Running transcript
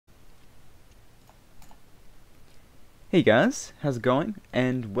Hey guys, how's it going?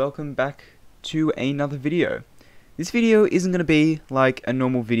 And welcome back to another video. This video isn't going to be like a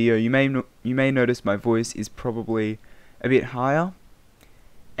normal video. You may notice my voice is probably a bit higher,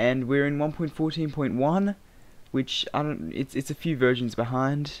 and we're in 1.14.1, which it's a few versions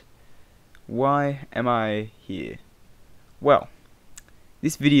behind. Why am I here? Well,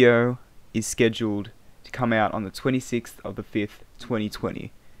 this video is scheduled to come out on the 26th of the 5th,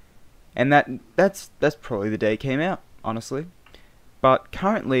 2020. And that's probably the day it came out, honestly. But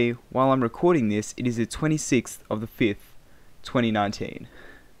currently, while I'm recording this, it is the 26th of the 5th, 2019.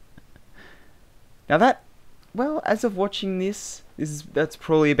 Now well, as of watching that's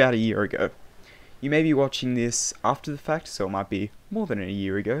probably about a year ago. You may be watching this after the fact, so it might be more than a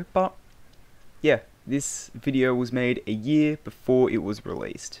year ago, but yeah, this video was made a year before it was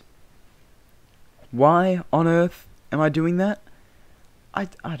released. Why on earth am I doing that? I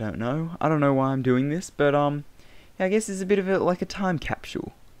don't know. I don't know why I'm doing this, but yeah, I guess it's a bit of a time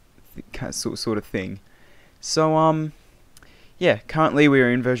capsule sort of thing. So yeah, currently we are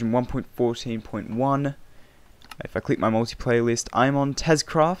in version 1.14.1. If I click my multiplayer list, I'm on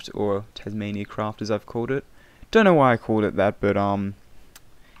Tazcraft, or Tasmania Craft as I've called it. Don't know why I called it that, but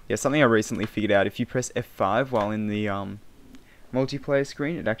yeah, something I recently figured out. If you press F5 while in the multiplayer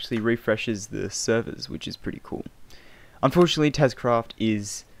screen, it actually refreshes the servers, which is pretty cool. Unfortunately, Tazcraft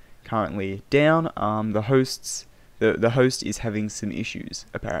is currently down. The host is having some issues,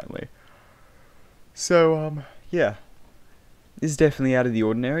 apparently. So, yeah. This is definitely out of the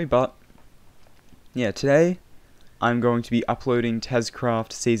ordinary, but yeah, today I'm going to be uploading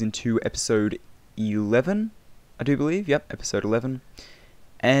Tazcraft Season 2, Episode 11, I do believe. Yep, Episode 11.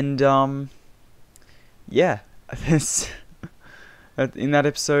 And, yeah, in that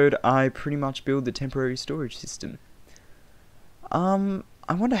episode, I pretty much build the temporary storage system.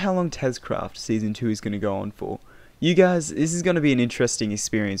 I wonder how long Tazcraft Season 2 is going to go on for. You guys, this is going to be an interesting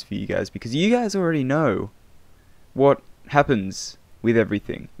experience for you guys, because you guys already know what happens with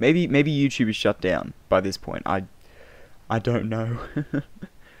everything. Maybe YouTube is shut down by this point. I don't know.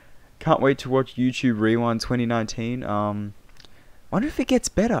 Can't wait to watch YouTube Rewind 2019. Wonder if it gets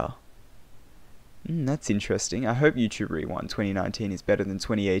better. That's interesting. I hope YouTube Rewind 2019 is better than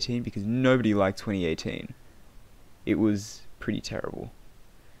 2018, because nobody liked 2018. It was pretty terrible.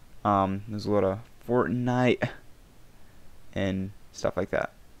 There's a lot of Fortnite and stuff like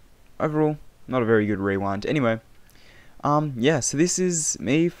that. Overall, not a very good rewind. Anyway, yeah, so this is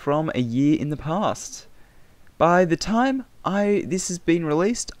me from a year in the past. By the time this has been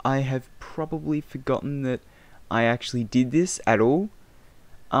released, I have probably forgotten that I actually did this at all.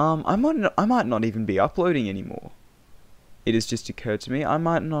 I might not even be uploading anymore. It has just occurred to me, I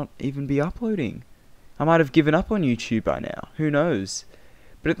might not even be uploading. I might have given up on YouTube by now. Who knows?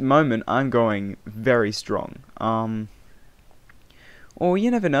 But at the moment, I'm going very strong. Or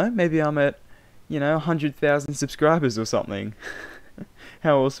you never know. Maybe I'm at, 100,000 subscribers or something.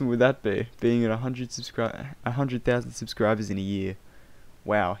 How awesome would that be? Being at 100,000 subscribers in a year.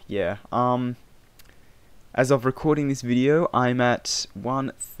 Wow. Yeah. As of recording this video, I'm at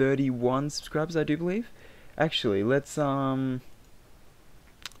 131 subscribers, I do believe. Actually, let's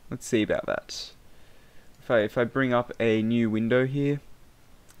see about that. If I bring up a new window here,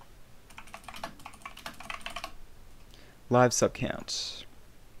 live sub count.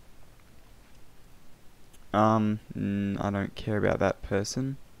 I don't care about that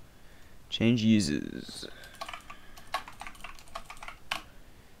person. Change users.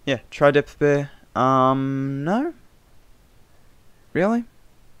 Yeah, try depth bear. No? Really?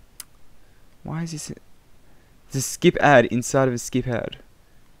 Why is this? It's a skip ad inside of a skip ad.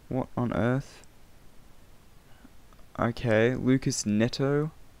 What on earth? Okay, Lucas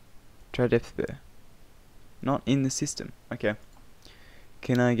Neto. Try depth bear. Not in the system. Okay.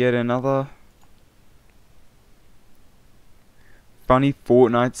 Can I get another? Funny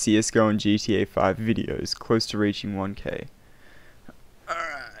Fortnite, CSGO, and GTA 5 videos. Close to reaching 1K.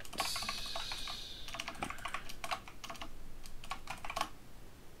 Alright.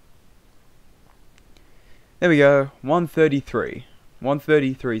 There we go. 133.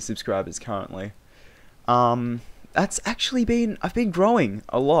 133 subscribers currently. That's actually I've been growing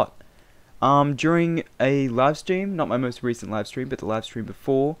a lot. During a live stream, not my most recent live stream, but the live stream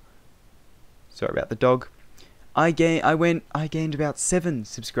before. Sorry about the dog. I gained about 7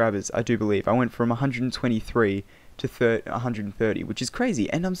 subscribers, I do believe. I went from 123 to 130, which is crazy,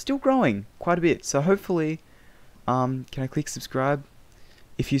 and I'm still growing quite a bit. So hopefully, can I click subscribe?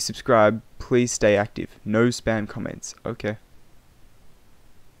 If you subscribe, please stay active. No spam comments. Okay.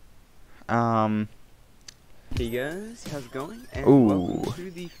 Hey guys, how's it going? And Ooh. welcome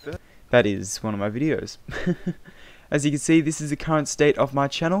to the That is one of my videos. as you can see, this is the current state of my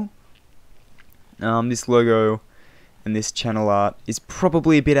channel. This logo and this channel art is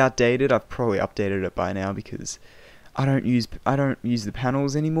probably a bit outdated. I've probably updated it by now because I don't use the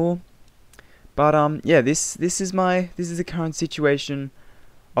panels anymore. But yeah, this is the current situation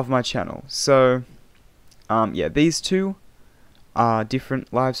of my channel. So yeah, these two are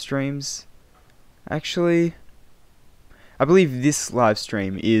different live streams. Actually, I believe this live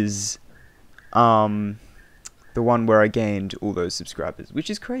stream is the one where I gained all those subscribers, which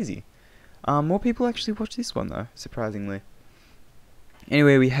is crazy. More people actually watch this one though, surprisingly.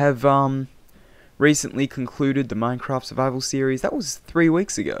 Anyway, we have recently concluded the Minecraft Survival series. That was 3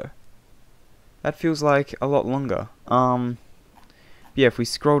 weeks ago. That feels like a lot longer. Yeah, if we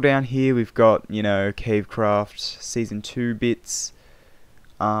scroll down here, we've got, you know, Cavecraft Season 2 bits.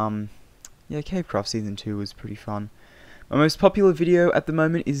 Yeah, Cavecraft Season 2 was pretty fun. My most popular video at the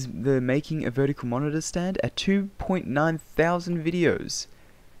moment is the making a vertical monitor stand at 2.9 thousand videos.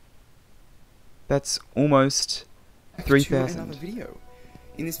 That's almost 3,000. Another video.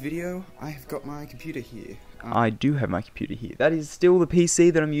 In this video, I have got my computer here. I do have my computer here. That is still the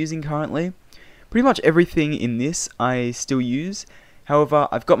PC that I'm using currently. Pretty much everything in this I still use. However,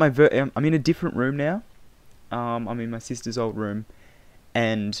 I've got my I'm in a different room now. I'm in my sister's old room,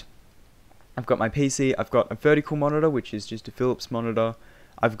 and I've got my PC. I've got a vertical monitor, which is just a Philips monitor.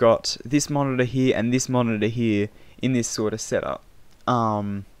 I've got this monitor here and this monitor here in this sort of setup.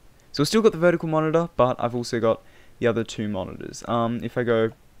 So I've still got the vertical monitor, but I've also got the other two monitors. If I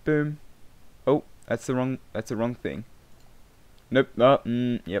go boom, oh, that's the wrong thing. Nope.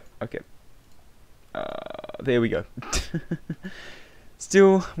 Yep. Okay. There we go.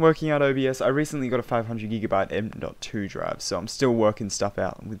 Still working out OBS. I recently got a 500GB M.2 drive, so I'm still working stuff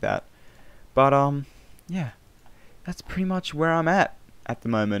out with that. But yeah, that's pretty much where I'm at the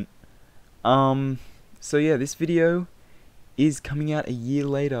moment. So yeah, this video is coming out a year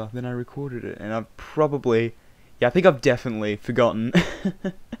later than I recorded it, and I've probably, yeah, I think I've definitely forgotten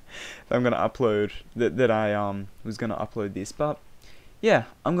that I'm gonna upload that I was gonna upload this. But yeah,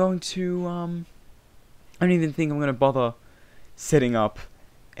 I'm going to I don't even think I'm gonna bother setting up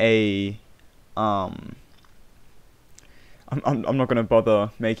a I'm not gonna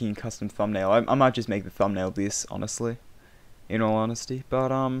bother making a custom thumbnail. I might just make the thumbnail this, honestly, in all honesty.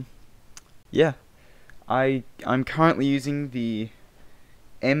 But yeah, I'm currently using the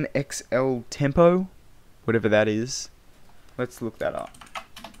MXL Tempo, whatever that is. Let's look that up.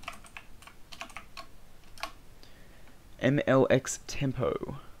 MLX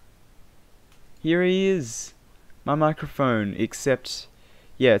Tempo. Here he is, my microphone, except,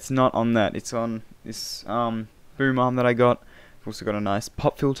 yeah, it's not on that, it's on this boom arm that I got. I've also got a nice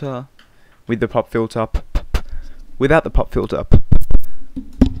pop filter, with the pop filter, without the pop filter.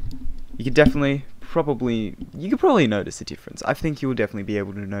 You could definitely, you could probably notice a difference. I think you'll definitely be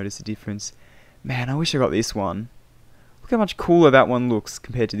able to notice a difference. Man, I wish I got this one. Look how much cooler that one looks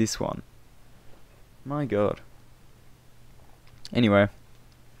compared to this one. My god. Anyway.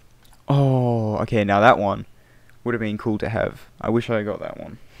 Oh, okay, now that one would have been cool to have. I wish I got that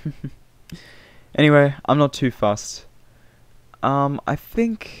one. Anyway, I'm not too fussed. I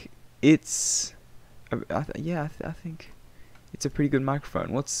think it's... yeah, I think it's a pretty good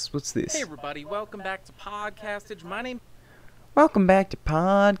microphone. What's this? Hey everybody, welcome back to Podcastage. My name... Welcome back to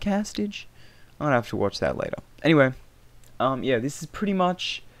Podcastage. I'm gonna have to watch that later. Anyway, yeah, this is pretty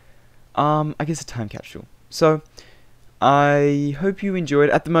much, I guess a time capsule. So, I hope you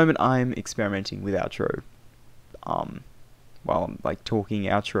enjoyed. At the moment, I'm experimenting with outro, while I'm like talking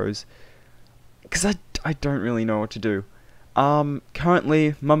outros, because I don't really know what to do.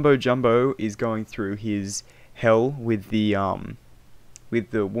 Currently, Mumbo Jumbo is going through his hell with the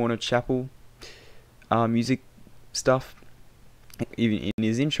Warner Chappell music stuff, even in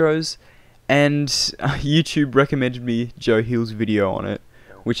his intros, and YouTube recommended me Joe Hill's video on it,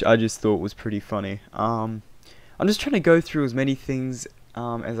 which I just thought was pretty funny. I'm just trying to go through as many things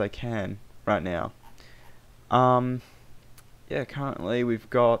as I can right now. Yeah, currently we've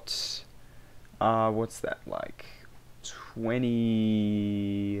got, what's that, like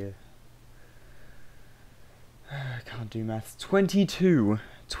 20... I can't do maths. 22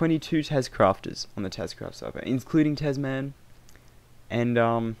 Tazcrafters on the Tazcraft server, including Tasman.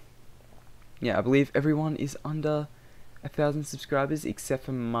 And yeah, I believe everyone is under 1,000 subscribers except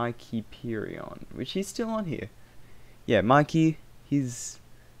for Mikey Perion, which he's still on here. Yeah, Mikey, he's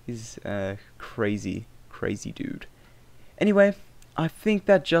a crazy dude. Anyway, I think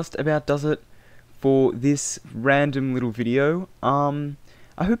that just about does it for this random little video. I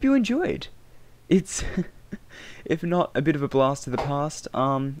hope you enjoyed. It's if not a bit of a blast to the past,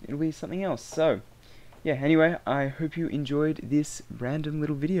 it'll be something else. So, yeah, anyway, I hope you enjoyed this random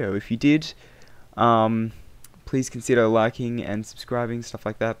little video. If you did, please consider liking and subscribing, stuff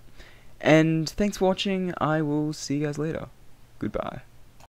like that. And thanks for watching. I will see you guys later. Goodbye.